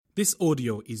This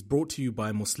audio is brought to you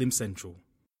by Muslim Central.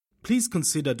 Please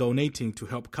consider donating to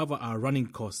help cover our running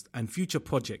costs and future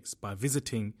projects by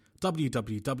visiting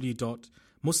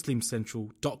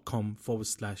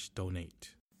www.muslimcentral.com/donate.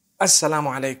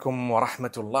 Assalamu alaikum wa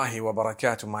rahmatullahi wa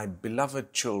barakatuh, my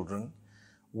beloved children.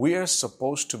 We are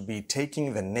supposed to be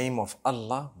taking the name of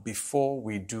Allah before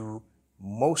we do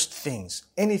most things.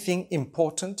 Anything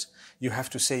important, you have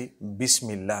to say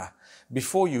Bismillah.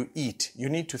 Before you eat, you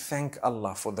need to thank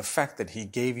Allah for the fact that He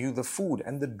gave you the food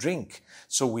and the drink.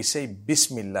 So we say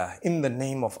Bismillah, in the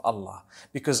name of Allah.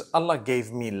 Because Allah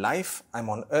gave me life, I'm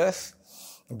on earth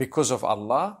because of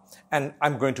Allah, and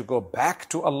I'm going to go back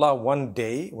to Allah one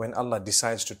day when Allah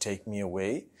decides to take me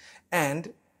away.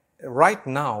 And right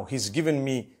now, He's given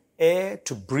me air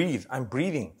to breathe. I'm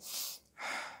breathing.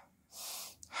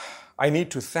 I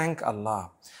need to thank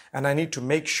Allah, and I need to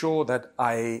make sure that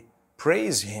I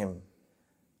praise Him.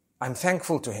 I'm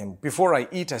thankful to Him. Before I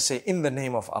eat, I say, in the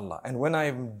name of Allah. And when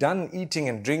I'm done eating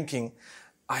and drinking,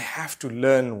 I have to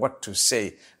learn what to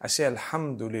say. I say,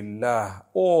 Alhamdulillah,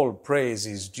 all praise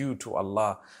is due to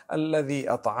Allah. Alladhi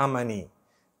at'amani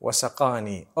wa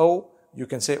saqani. Or you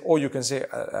can say,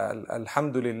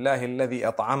 Alhamdulillah, alladhi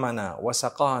at'amana wa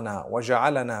saqana wa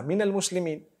ja'alana min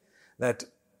al-muslimin. That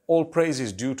all praise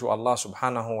is due to Allah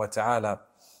subhanahu wa ta'ala,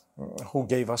 who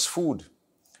gave us food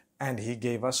and He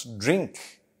gave us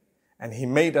drink. And He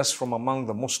made us from among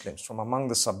the Muslims, from among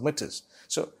the submitters.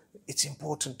 So it's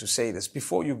important to say this.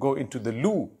 Before you go into the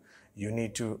loo, you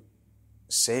need to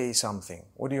say something.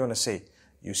 What do you want to say?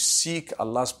 You seek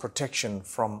Allah's protection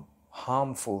from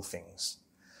harmful things.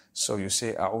 So you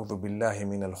say, A'udhu billahi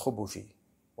min al-khubuthi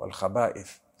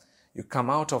wal-khaba'ith. You come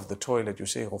out of the toilet, you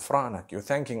say, Ghufranak. You're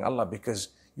thanking Allah because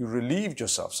you relieved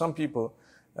yourself. Some people,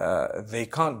 they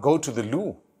can't go to the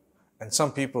loo. And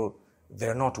some people,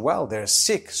 they're not well, they're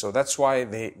sick, so that's why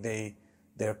they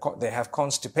have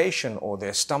constipation or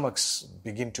their stomachs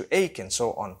begin to ache and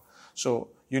so on. So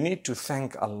you need to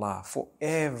thank Allah for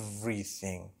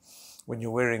everything. When you're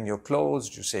wearing your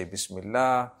clothes, you say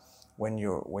Bismillah. When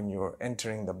you're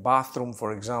entering the bathroom,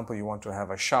 for example, you want to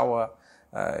have a shower,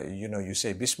 you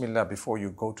say Bismillah before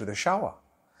you go to the shower.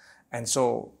 And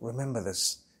so remember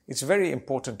this. It's very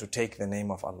important to take the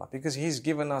name of Allah because He's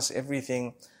given us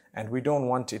everything. And we don't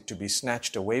want it to be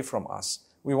snatched away from us.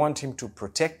 We want Him to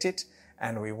protect it,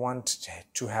 and we want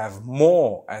to have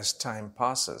more as time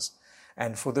passes.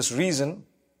 And for this reason,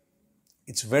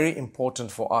 it's very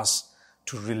important for us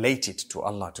to relate it to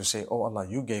Allah, to say, oh Allah,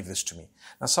 you gave this to me.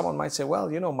 Now someone might say, well,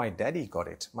 my daddy got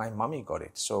it, my mommy got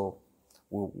it. So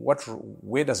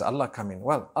where does Allah come in?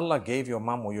 Well, Allah gave your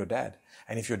mom or your dad.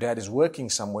 And if your dad is working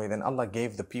somewhere, then Allah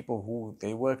gave the people who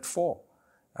they worked for.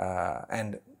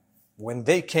 And when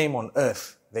they came on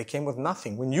earth, they came with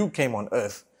nothing. When you came on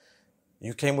earth,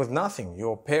 you came with nothing.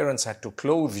 Your parents had to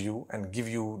clothe you and give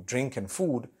you drink and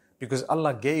food because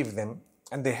Allah gave them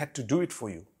and they had to do it for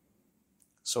you.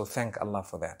 So thank Allah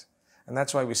for that. And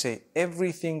that's why we say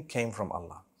everything came from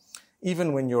Allah.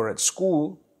 Even when you're at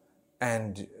school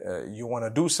and you want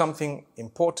to do something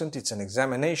important, it's an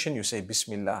examination, you say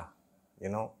Bismillah.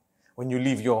 When you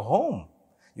leave your home,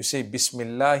 you say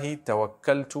Bismillahi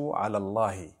tawakkaltu ala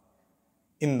Allahi.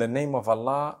 In the name of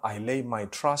Allah, I lay my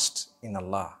trust in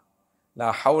Allah.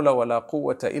 La hawla wa la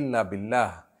quwwata illa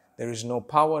billah. There is no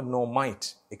power, no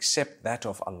might, except that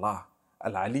of Allah.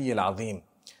 Al-Ali al-Azim.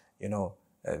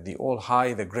 The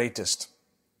All-High, the Greatest.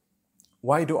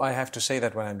 Why do I have to say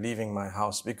that when I'm leaving my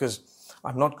house? Because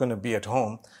I'm not going to be at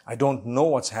home. I don't know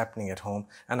what's happening at home.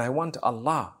 And I want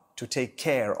Allah to take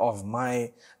care of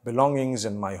my belongings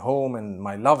and my home and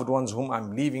my loved ones whom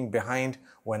I'm leaving behind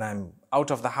when I'm out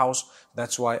of the house.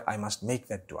 That's why I must make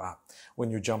that dua.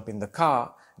 When you jump in the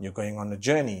car, you're going on a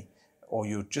journey, or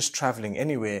you're just traveling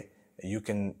anywhere, you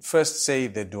can first say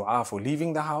the dua for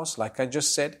leaving the house, like I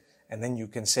just said, and then you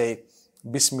can say,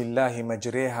 Bismillahi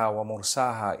majreha wa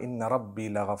mursaha inna rabbi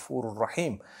laghafurur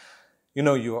rahim.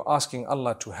 You're asking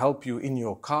Allah to help you in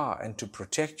your car and to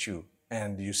protect you.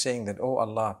 And you're saying that, oh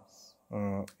Allah,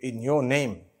 in your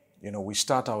name, we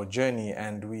start our journey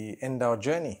and we end our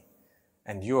journey.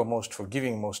 And you are most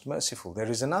forgiving, most merciful. There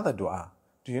is another dua.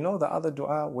 Do you know the other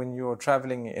dua when you're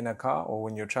traveling in a car or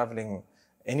when you're traveling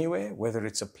anywhere, whether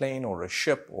it's a plane or a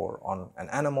ship or on an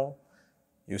animal?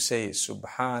 You say,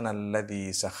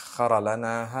 Subhanalladhi sakhara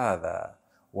lana hadha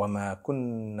wa ma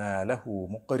kunna lahu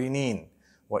muqrinin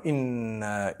wa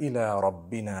inna ila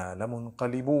rabbina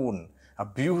lamunqalibun. A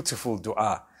beautiful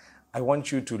dua. I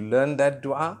want you to learn that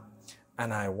dua,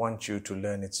 and I want you to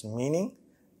learn its meaning,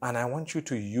 and I want you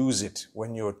to use it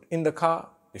when you're in the car.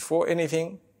 Before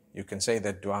anything, you can say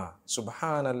that dua.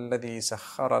 Subhanalladhi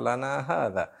sakhara lana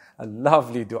hadha. A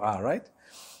lovely dua, right?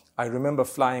 I remember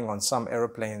flying on some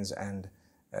airplanes, and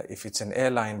if it's an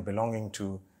airline belonging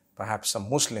to perhaps some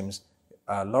Muslims,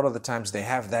 a lot of the times they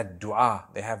have that dua,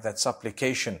 they have that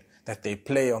supplication that they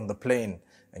play on the plane.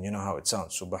 And you know how it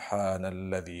sounds.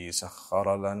 Subhanalladhi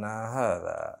sakhara lana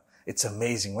hadha. It's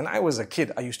amazing. When I was a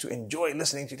kid, I used to enjoy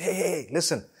listening to it. Hey,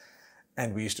 listen.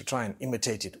 And we used to try and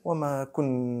imitate it. وَمَا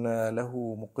كُنَّا لَهُ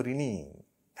مُقْرِنِينَ.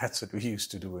 That's what we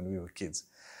used to do when we were kids.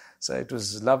 So it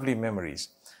was lovely memories.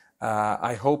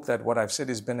 I hope that what I've said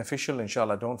is beneficial.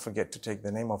 Inshallah, don't forget to take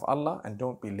the name of Allah and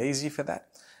don't be lazy for that.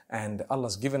 And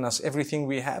Allah's given us everything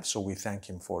we have, so we thank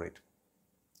Him for it.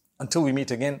 Until we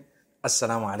meet again,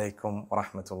 Assalamu alaikum wa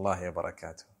rahmatullahi wa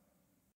barakatuh.